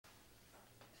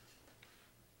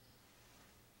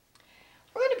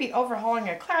be overhauling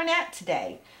a clarinet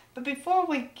today. But before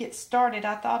we get started,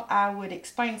 I thought I would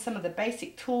explain some of the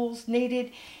basic tools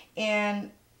needed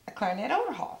in a clarinet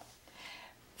overhaul.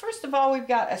 First of all, we've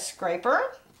got a scraper.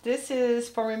 This is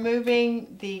for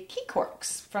removing the key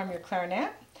corks from your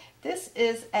clarinet. This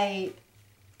is a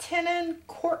tenon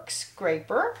cork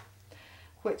scraper,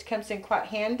 which comes in quite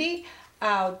handy.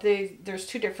 There's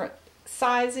two different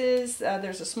sizes.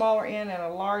 There's a smaller end and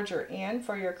a larger end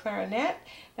for your clarinet.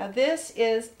 Now this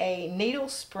is a needle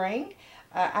spring.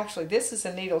 Actually, this is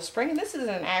a needle spring, and this is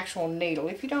an actual needle.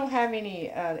 If you don't have any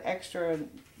extra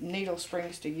needle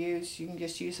springs to use, you can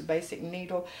just use a basic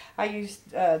needle. I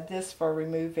used this for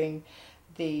removing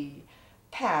the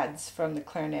pads from the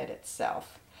clarinet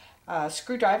itself.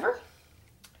 Screwdriver.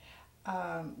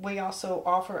 We also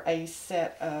offer a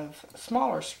set of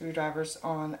smaller screwdrivers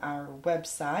on our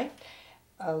website,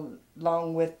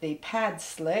 along with the pad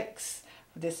slicks.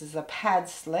 This is a pad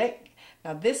slick.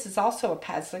 Now this is also a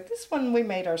pad slick. This one we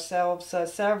made ourselves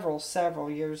several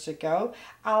years ago.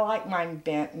 I like mine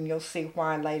bent, and you'll see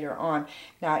why later on.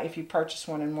 Now if you purchase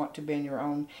one and want to bend your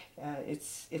own,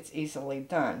 it's easily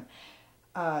done.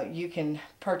 You can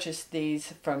purchase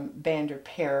these from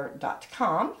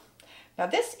bandrepair.com. Now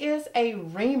this is a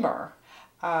reamer.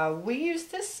 We use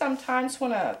this sometimes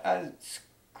when a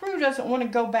screw doesn't want to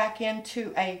go back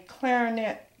into a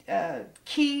clarinet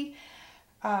key.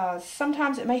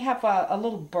 Sometimes it may have a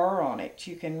little burr on it.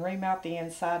 You can ream out the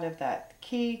inside of that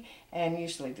key, and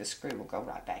usually the screw will go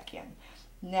right back in.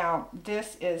 Now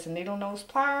this is needle nose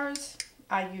pliers.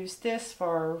 I use this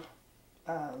for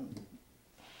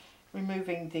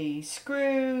removing the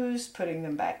screws, putting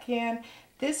them back in.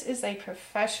 This is a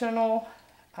professional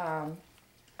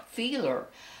feeler.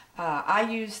 I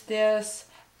use this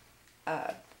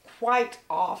quite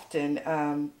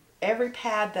often. Every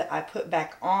pad that I put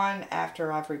back on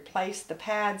after I've replaced the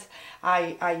pads,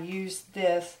 I use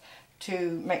this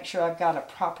to make sure I've got a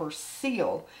proper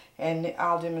seal, and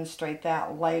I'll demonstrate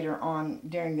that later on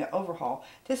during the overhaul.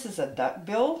 This is a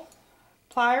duckbill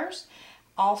pliers,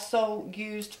 also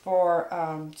used for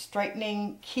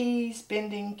straightening keys,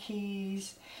 bending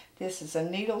keys. This is a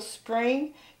needle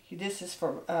spring. This is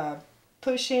for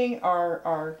pushing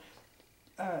or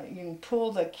you can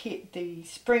pull the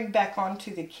spring back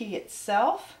onto the key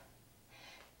itself.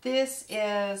 This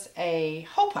is a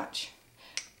hole punch.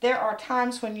 There are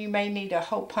times when you may need a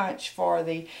hole punch for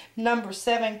the number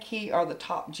 7 key or the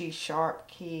top G sharp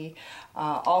key.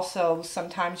 Also,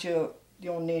 sometimes you'll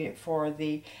need it for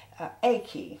the A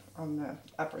key on the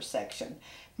upper section.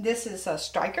 This is a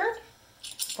striker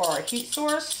for our heat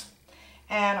source.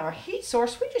 And our heat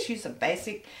source, we just use a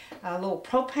basic little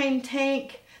propane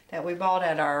tank that we bought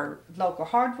at our local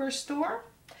hardware store.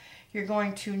 You're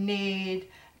going to need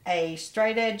a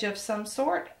straight edge of some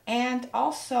sort and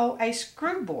also a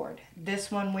screw board.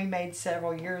 This one we made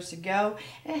several years ago,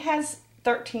 and it has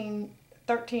 13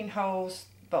 holes,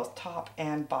 both top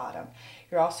and bottom.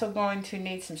 You're also going to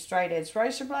need some straight edge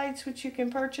razor blades, which you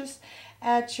can purchase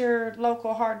at your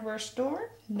local hardware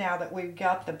store. Now that we've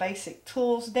got the basic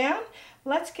tools down,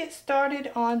 let's get started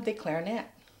on the clarinet.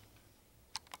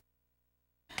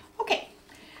 Okay,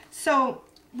 so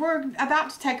we're about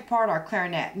to take apart our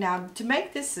clarinet. Now, to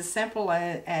make this as simple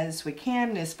as we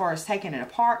can as far as taking it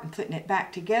apart and putting it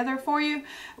back together for you,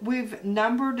 we've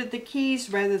numbered the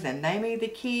keys rather than naming the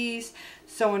keys.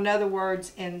 So in other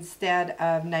words, instead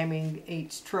of naming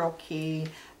each trill key,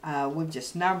 we've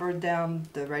just numbered them.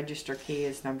 The register key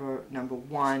is number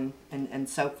 1 and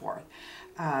so forth.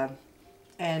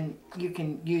 And you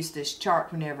can use this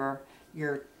chart whenever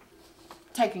you're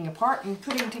taking apart and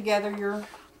putting together your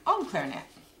own clarinet.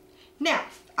 Now,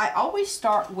 I always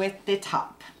start with the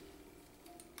top.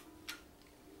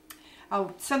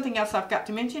 Oh, something else I've got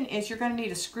to mention is you're going to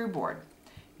need a screw board.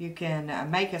 You can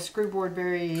make a screw board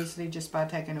very easily just by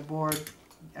taking a board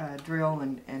drill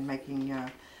and making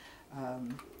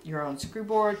your own screw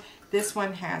board. This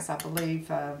one has, I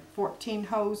believe, 14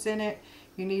 holes in it.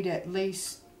 You need at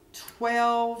least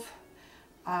 12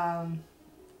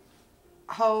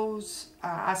 holes.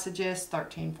 I suggest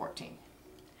 13, 14.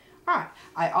 Alright,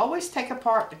 I always take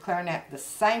apart the clarinet the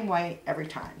same way every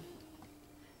time.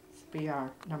 This will be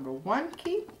our number 1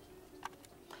 key.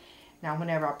 Now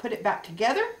whenever I put it back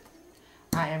together,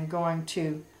 I am going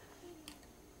to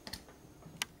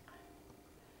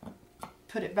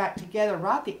put it back together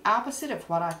right the opposite of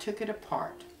what I took it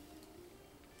apart.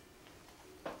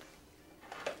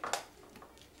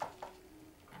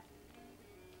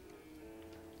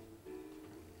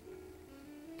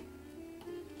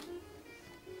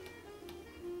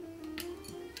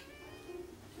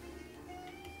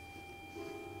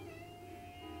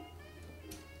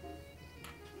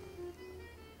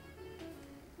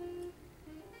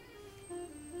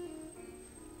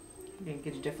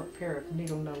 get a different pair of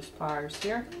needle nose pliers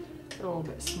here. They're a little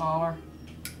bit smaller.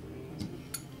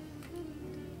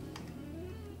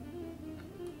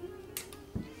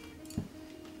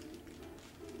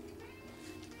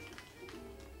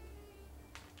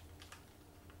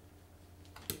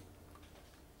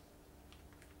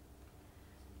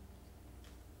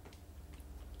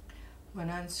 When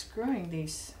unscrewing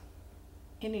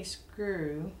any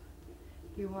screw,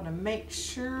 you want to make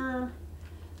sure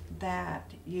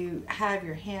that you have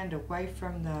your hand away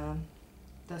from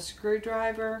the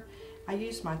screwdriver. I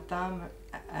use my thumb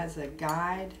as a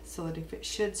guide so that if it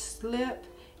should slip,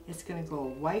 it's going to go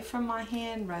away from my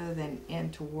hand rather than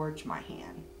in towards my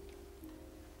hand.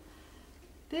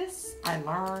 This I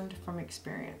learned from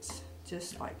experience,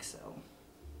 just like so.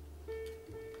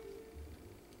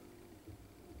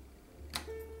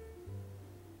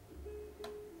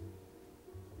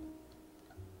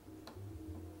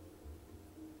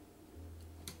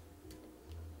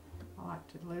 I like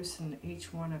to loosen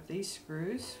each one of these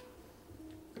screws,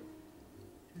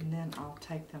 and then I'll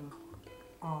take them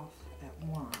off at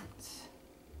once,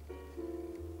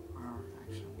 or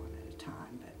actually one at a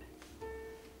time, but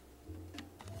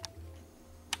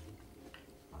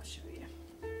I'll show you.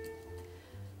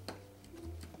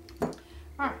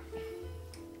 Alright,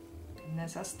 and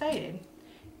as I stated,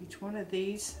 each one of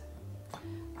these,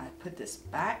 I put this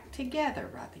back together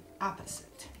right the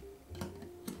opposite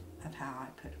of how I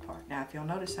put apart. Now if you'll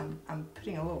notice, I'm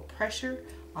putting a little pressure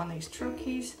on these Trill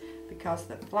keys because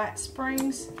the flat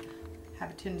springs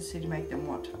have a tendency to make them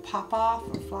want to pop off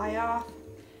or fly off.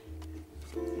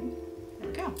 And there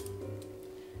we go.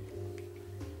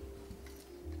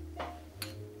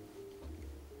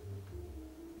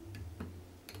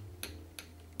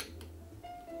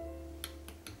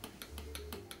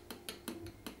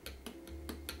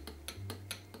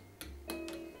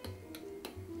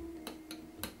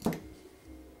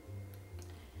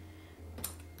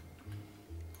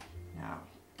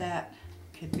 That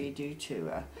could be due to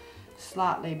a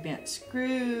slightly bent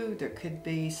screw. There could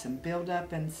be some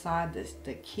buildup inside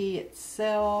the key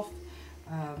itself.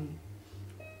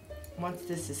 Once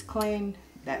this is clean,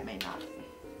 that may not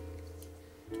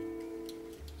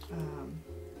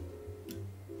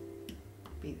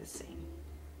be the same.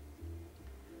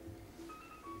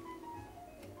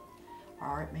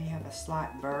 Or it may have a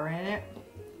slight burr in it,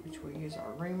 which we'll use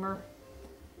our reamer.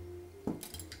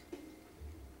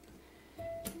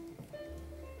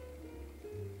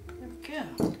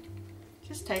 Go.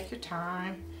 Just take your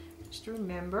time. Just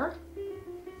remember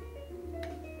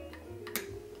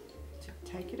to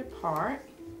take it apart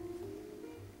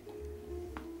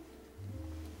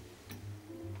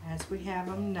as we have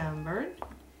them numbered,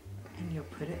 and you'll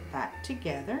put it back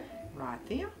together right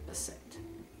the opposite.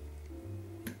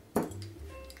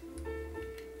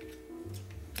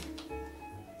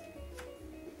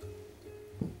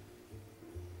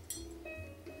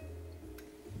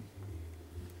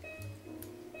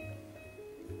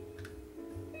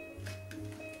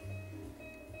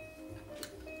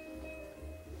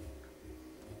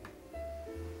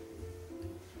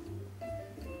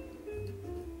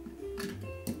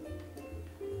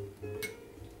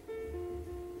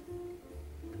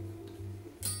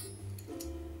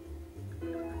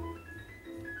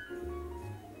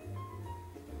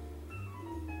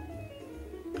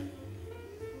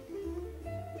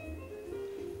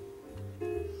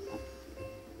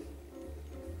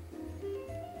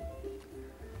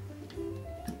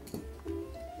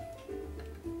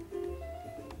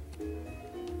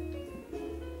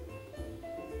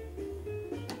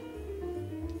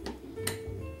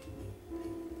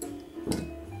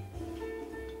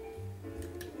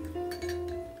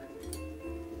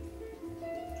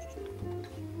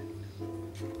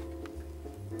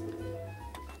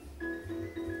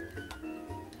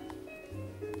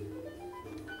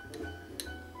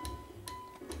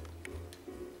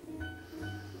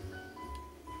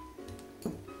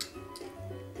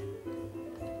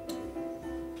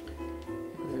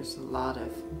 There's a lot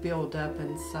of buildup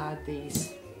inside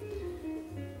these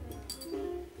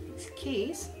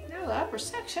keys. Now the upper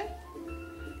section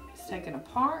is taken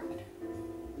apart.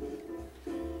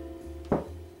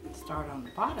 Start on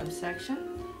the bottom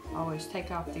section. Always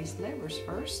take off these levers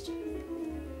first.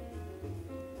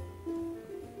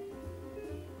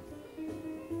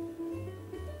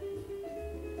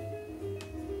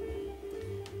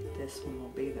 This one will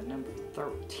be the number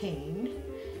 13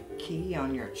 key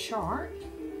on your chart.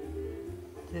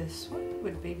 This one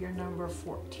would be your number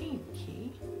 14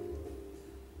 key.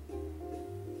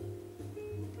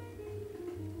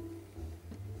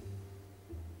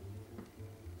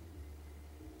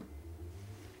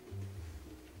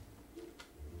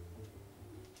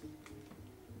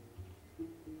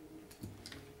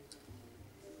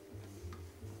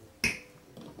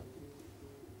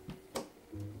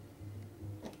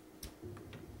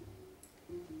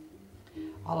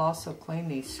 I'll also clean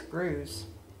these screws.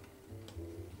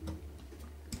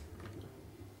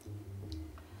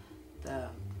 The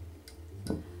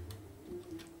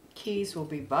keys will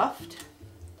be buffed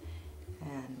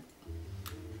and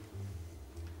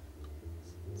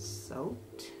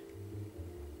soaked,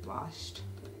 washed.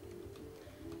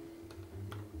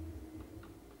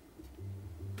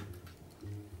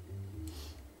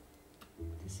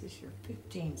 This is your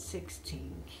 15-16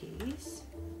 keys.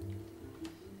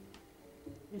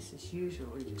 This is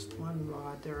usually just one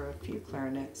rod. There are a few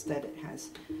clarinets that it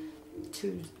has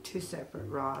two separate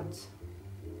rods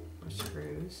or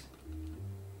screws.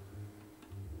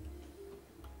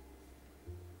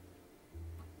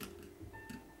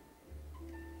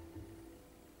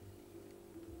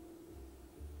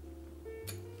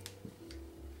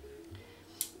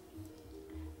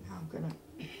 Now I'm gonna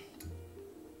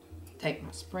take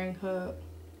my spring hook,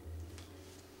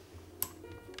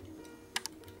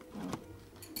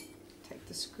 take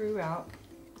the screw out,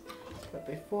 but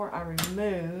before I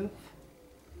remove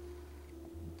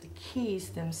the keys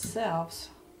themselves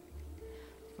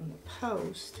from the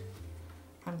post,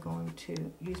 I'm going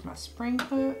to use my spring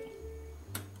hook,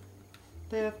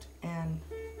 lift, and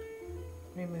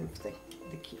remove the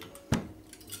key.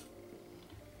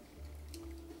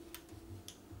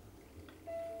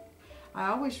 I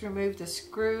always remove the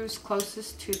screws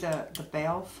closest to the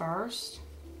bell first.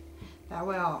 That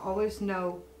way I'll always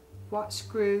know what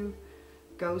screw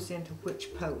goes into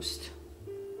which post.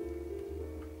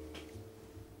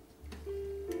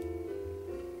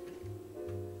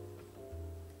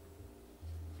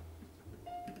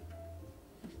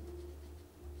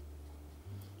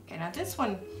 Okay, now this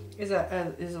one is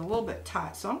a little bit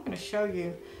tight, so I'm going to show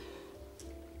you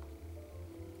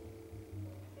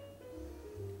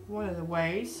one of the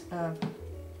ways of,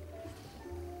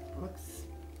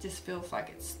 just feels like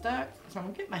it's stuck. So I'm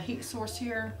gonna get my heat source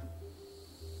here.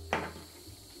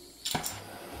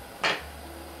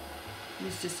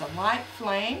 Use just a light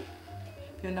flame.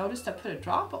 You'll notice I put a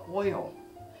drop of oil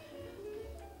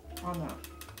on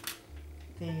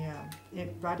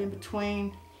right in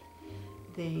between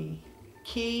the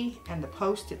key and the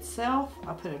post itself.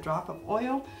 I put a drop of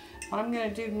oil. What I'm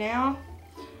gonna do now,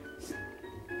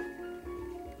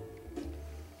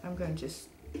 I'm going to just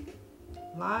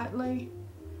lightly,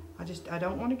 I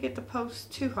don't want to get the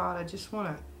post too hot. I just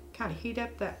want to kind of heat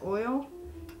up that oil,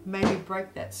 maybe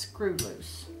break that screw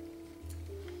loose.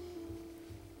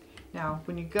 Now,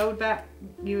 when you go back,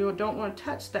 you don't want to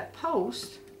touch that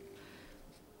post.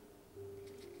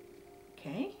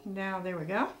 Okay, now there we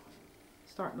go.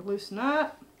 Starting to loosen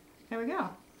up. There we go.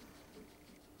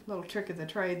 Little trick of the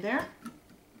trade there.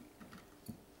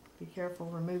 Be careful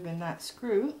removing that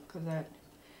screw because that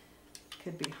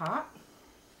could be hot.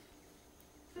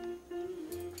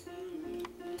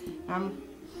 I'm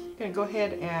going to go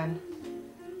ahead and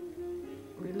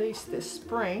release this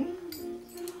spring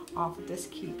off of this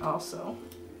key also.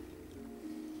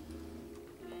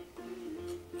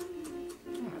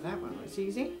 Oh, that one was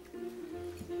easy.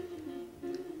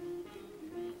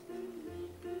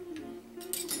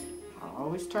 I'll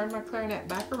always turn my clarinet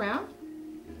back around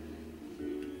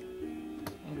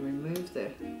and remove the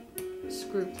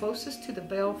screw closest to the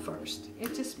bell first.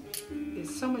 It just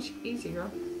is so much easier.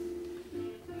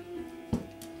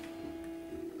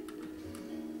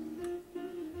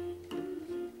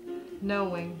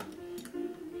 Knowing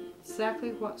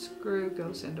exactly what screw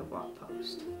goes into what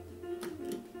post.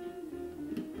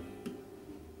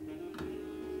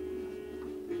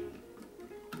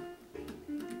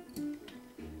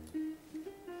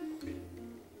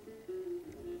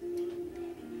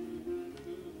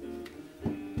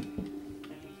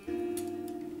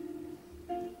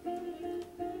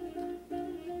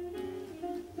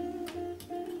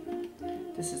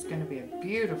 This is going to be a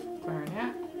beautiful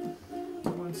clarinet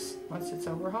once it's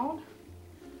overhauled.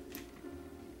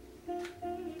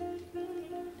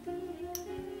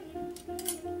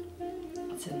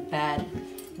 It's in bad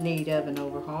need of an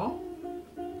overhaul.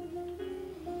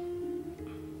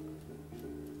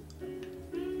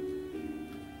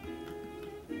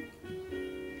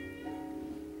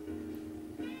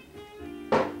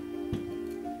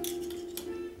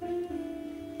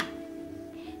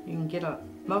 You can get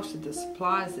most of the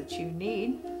supplies that you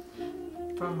need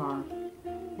from our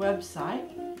website,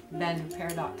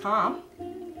 bandrepair.com.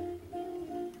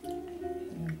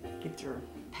 Get your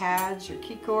pads, your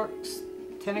key corks,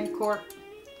 tenon cork,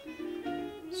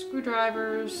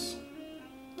 screwdrivers,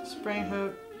 spring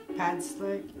hook, pad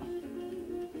slick.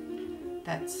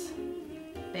 That's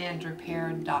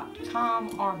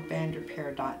bandrepair.com or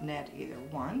bandrepair.net, either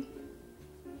one.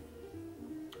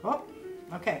 Oh,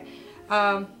 okay.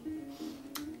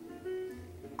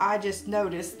 I just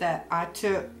noticed that I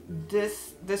took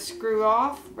this screw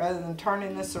off rather than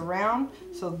turning this around.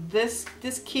 So this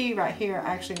key right here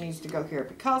actually needs to go here,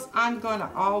 because I'm going to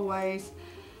always,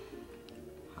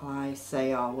 I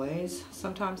say always,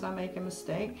 sometimes I make a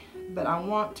mistake, but I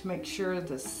want to make sure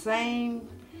the same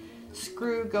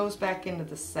screw goes back into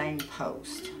the same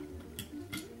post.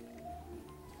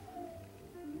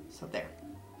 So there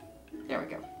we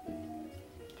go.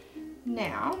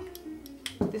 Now,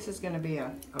 this is going to be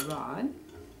a rod,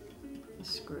 a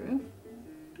screw.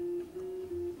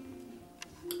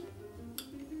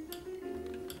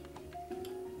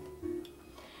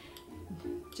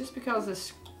 Just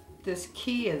because this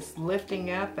key is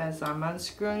lifting up as I'm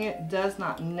unscrewing it does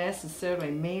not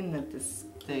necessarily mean that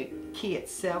the key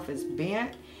itself is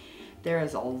bent. There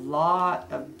is a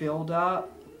lot of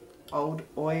buildup, old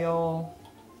oil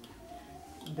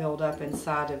buildup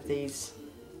inside of these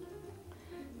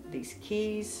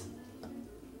keys,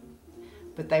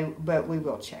 but we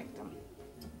will check them.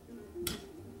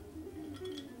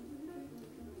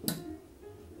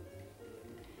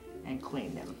 And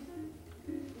clean them.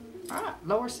 Alright,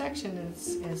 lower section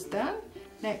is done.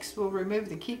 Next we'll remove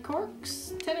the key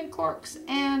corks, tenon corks,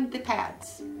 and the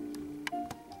pads.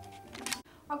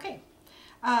 Okay,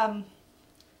 now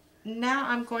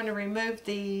I'm going to remove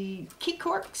the key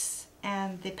corks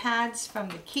and the pads from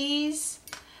the keys.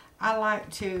 I like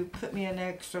to put me an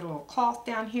extra little cloth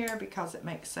down here because it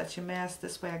makes such a mess.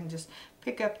 This way I can just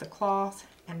pick up the cloth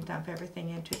and dump everything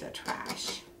into the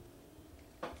trash.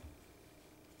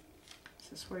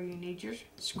 This is where you need your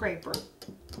scraper.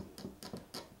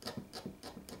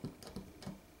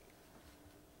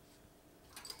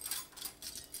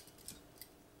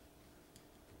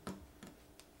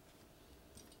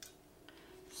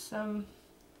 Some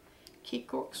key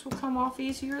corks will come off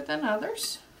easier than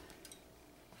others.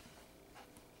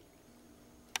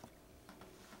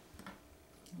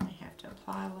 You may have to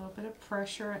apply a little bit of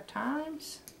pressure at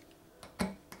times.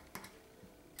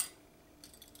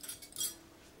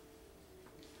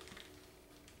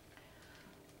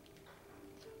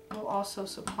 We'll also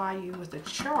supply you with a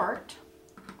chart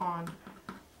on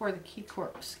where the key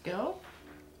corks go.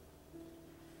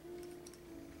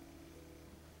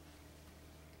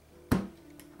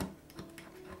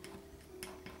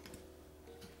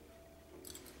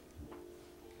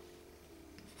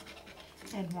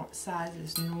 And what size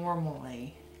is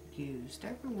normally used.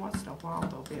 Every once in a while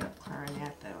there'll be a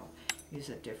clarinet that'll use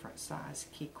a different size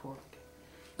key cork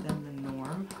than the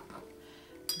norm.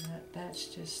 That's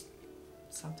just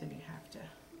something you have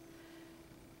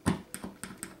to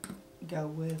go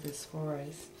with as far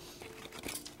as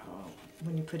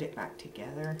when you put it back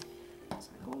together. It's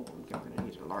like, oh, you're going to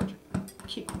need a larger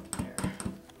key cork there,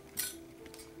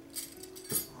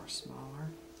 or smaller.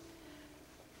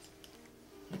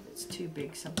 If it's too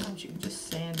big, sometimes you can just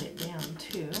sand it down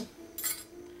too.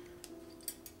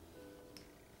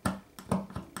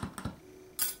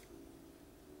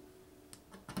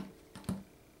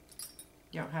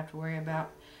 You don't have to worry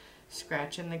about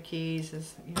scratching the keys,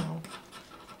 as you know,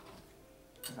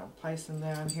 as I'm placing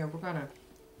them down here. We're going to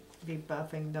be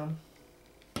buffing them.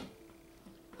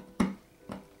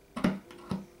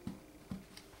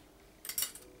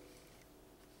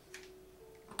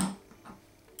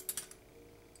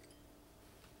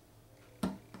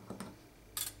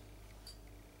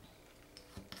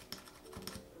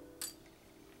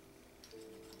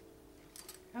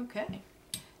 Okay,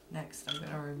 next I'm going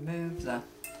to remove the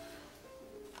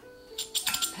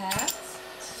pads.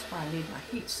 This is where I need my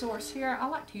heat source here. I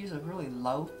like to use a really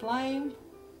low flame.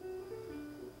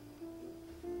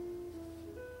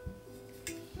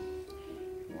 You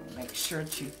want to make sure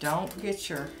that you don't get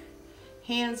your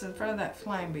hands in front of that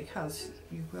flame because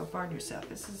you will burn yourself.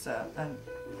 This is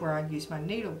where I use my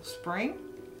needle spring.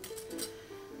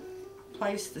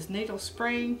 Place this needle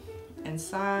spring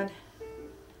inside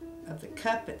of the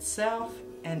cup itself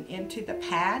and into the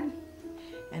pad,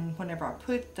 and whenever I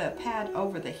put the pad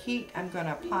over the heat, I'm going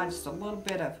to apply just a little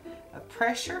bit of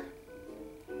pressure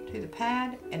to the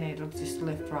pad, and it'll just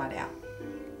lift right out.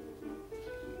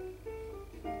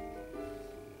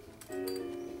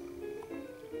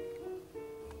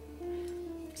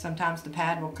 Sometimes the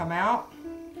pad will come out.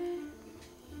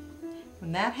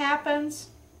 When that happens,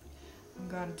 I'm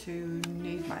going to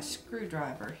need my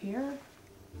screwdriver here.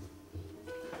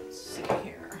 Let's see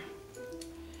here.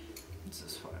 This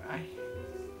is what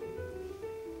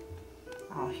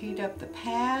I'll heat up the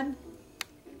pad.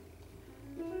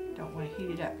 Don't want to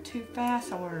heat it up too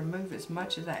fast. I want to remove as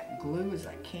much of that glue as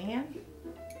I can.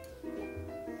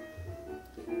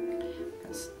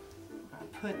 Because when I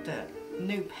put the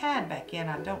new pad back in,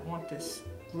 I don't want this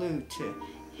glue to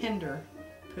hinder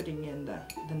putting in the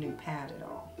new pad at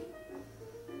all.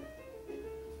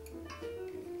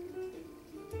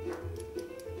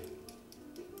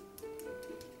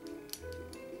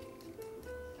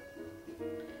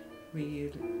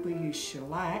 We use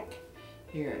shellac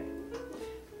here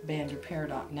at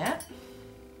bandrepair.net.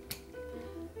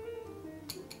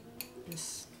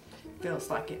 This feels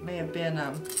like it may have been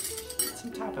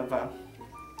some type of a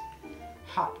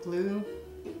hot glue,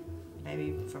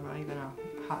 maybe from even a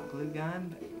hot glue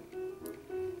gun,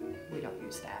 but we don't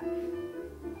use that.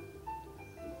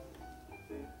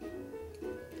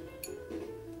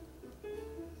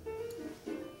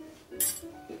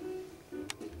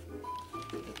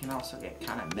 It can also get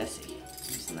kind of messy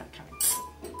using that kind of glue.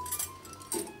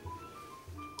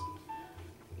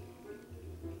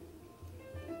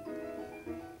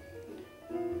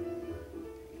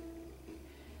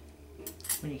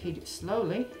 When you heat it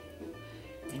slowly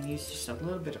and use just a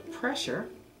little bit of pressure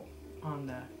on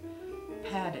the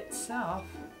pad itself,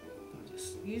 it'll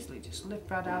just usually just lift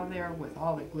right out of there with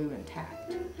all the glue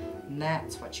intact. And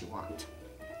that's what you want.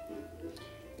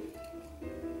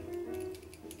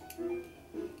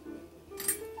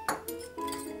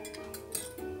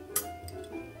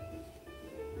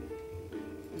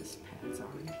 This pad's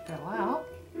already fell out,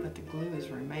 but the glue has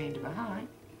remained behind.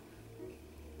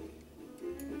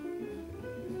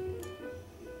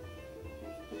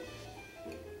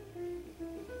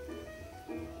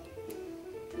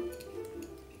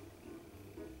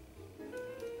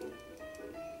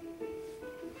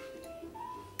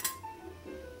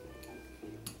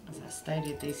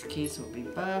 Stated, these keys will be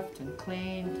buffed and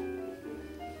cleaned.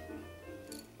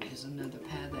 Here's another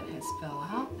pad that has fell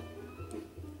out.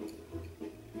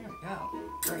 There we go.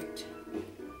 Great.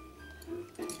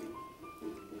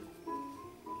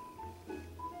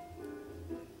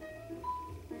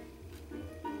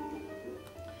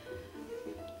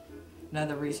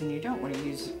 Another reason you don't want to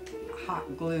use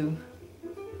hot glue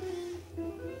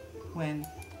when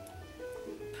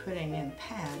putting in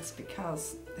pads,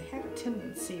 because they have a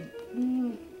tendency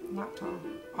not to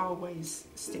always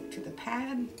stick to the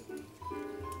pad.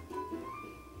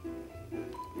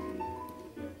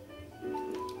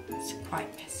 It's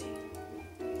quite messy.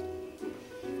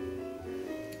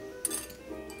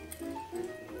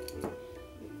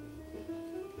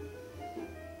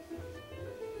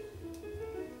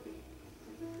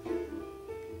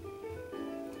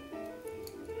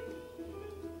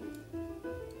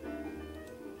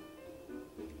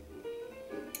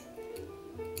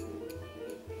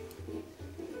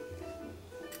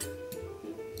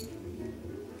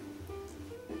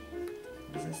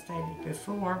 As I stated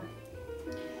before,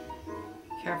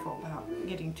 careful about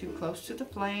getting too close to the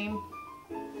flame.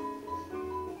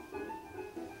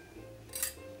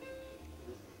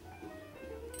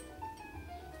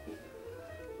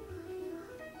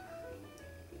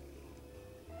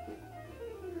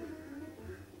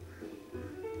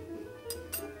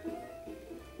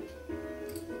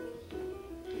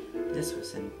 This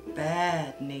was in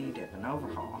bad need of an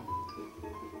overhaul.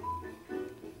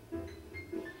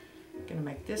 Gonna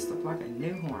make this look like a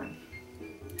new horn.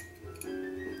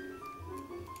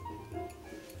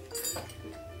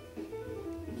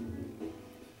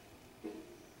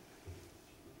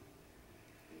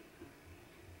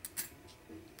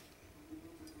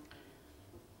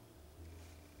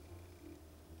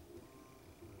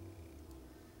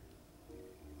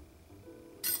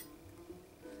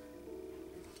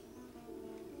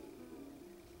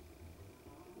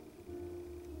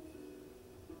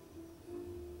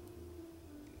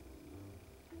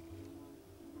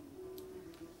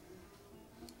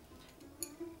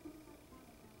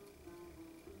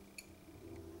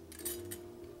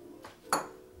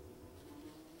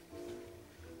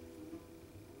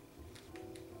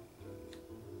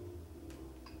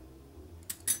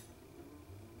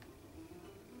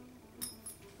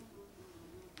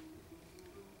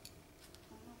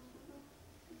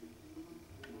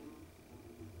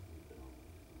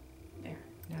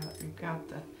 We've got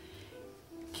the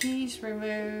keys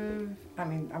removed,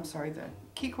 the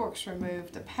key corks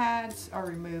removed, the pads are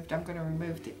removed. I'm going to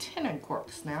remove the tenon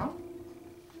corks now.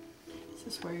 This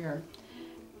is where your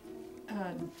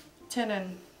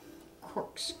tenon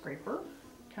cork scraper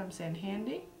comes in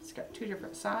handy. It's got two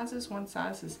different sizes. One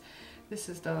size is, this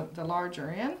is the larger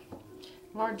end.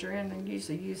 Larger end, I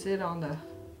usually use it on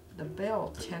the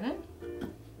bell tenon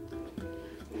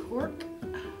cork.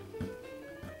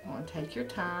 Take your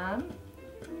time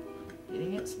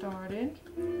getting it started.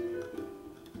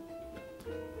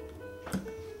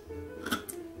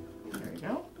 There you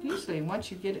go. Usually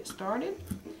once you get it started,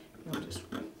 you'll just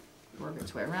work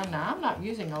its way around. Now, I'm not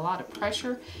using a lot of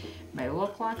pressure. It may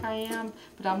look like I am,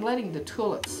 but I'm letting the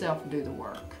tool itself do the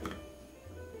work.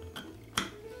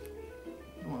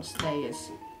 You want to stay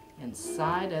as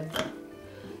inside of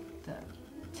the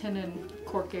tenon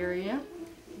cork area.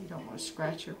 You don't want to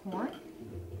scratch your horn.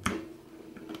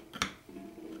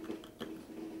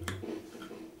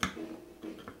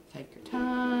 Take your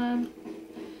time.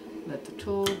 Let the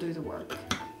tool do the work.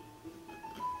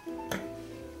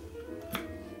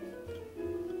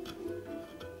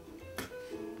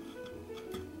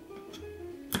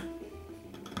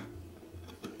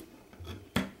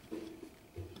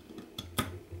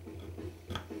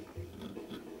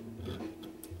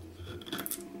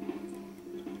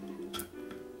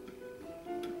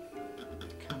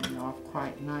 Coming off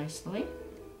quite nicely.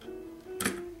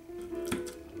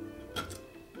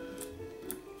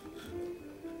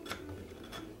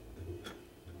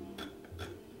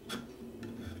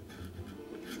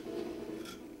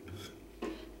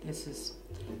 This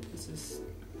is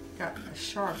got a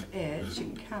sharp edge. You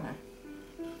can kind of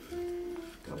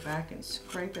go back and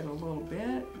scrape it a little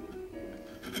bit.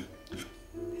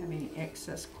 Have any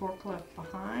excess cork left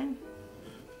behind.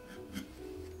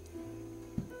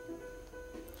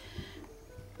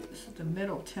 This is the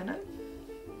middle tenon.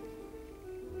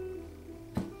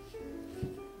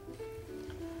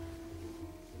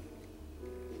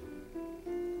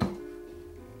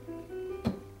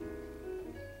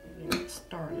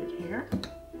 Started here.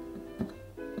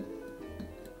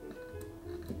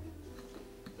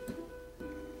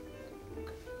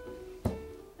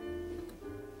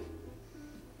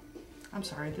 I'm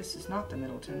sorry, this is not the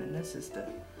middle tenon, this is the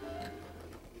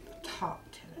top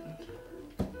tenon.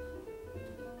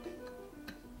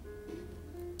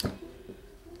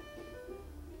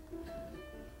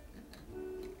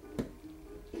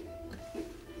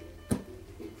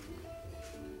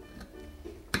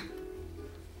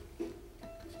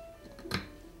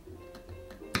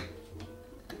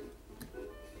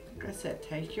 Like I said,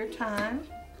 take your time.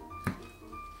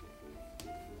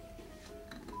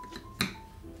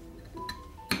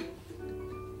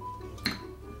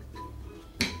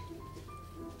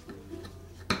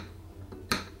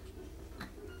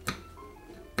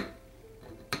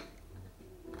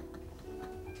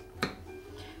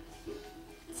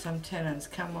 Some tenons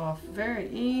come off very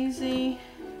easy.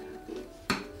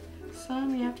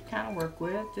 Some you have to kind of work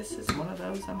with. This is one of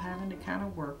those I'm having to kind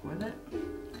of work with it.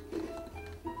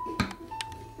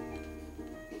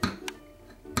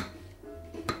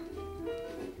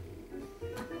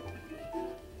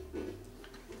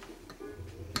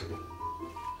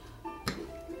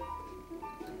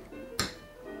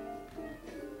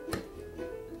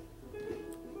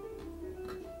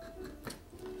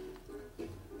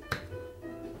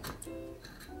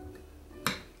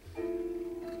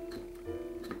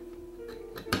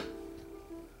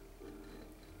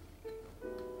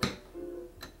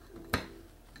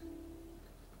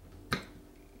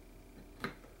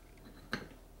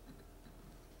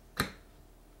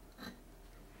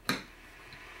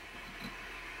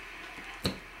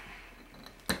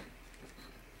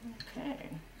 Okay.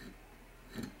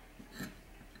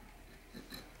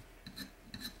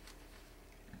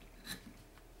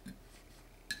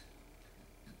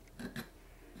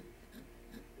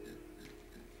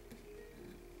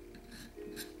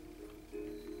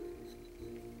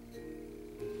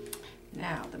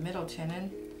 Now, the middle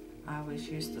tenon, I always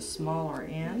use the smaller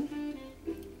end.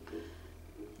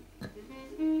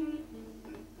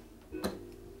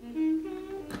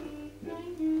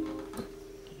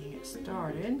 Getting it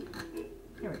started.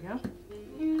 Here we go.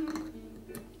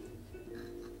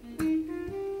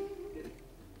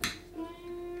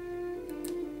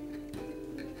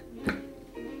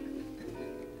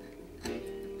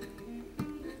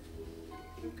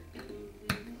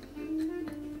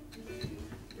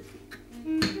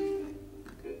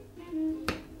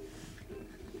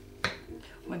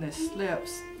 When this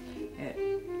slips,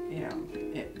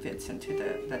 it fits into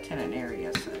the tenon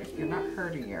area, so you're not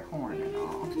hurting your horn at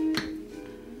all.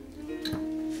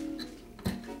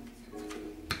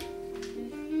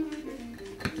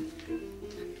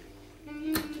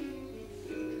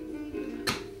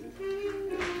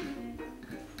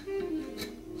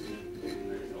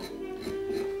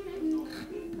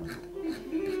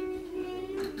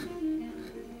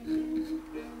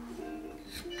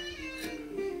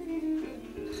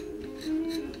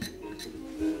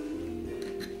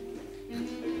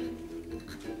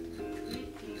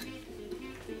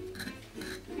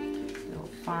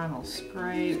 Final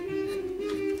scrape.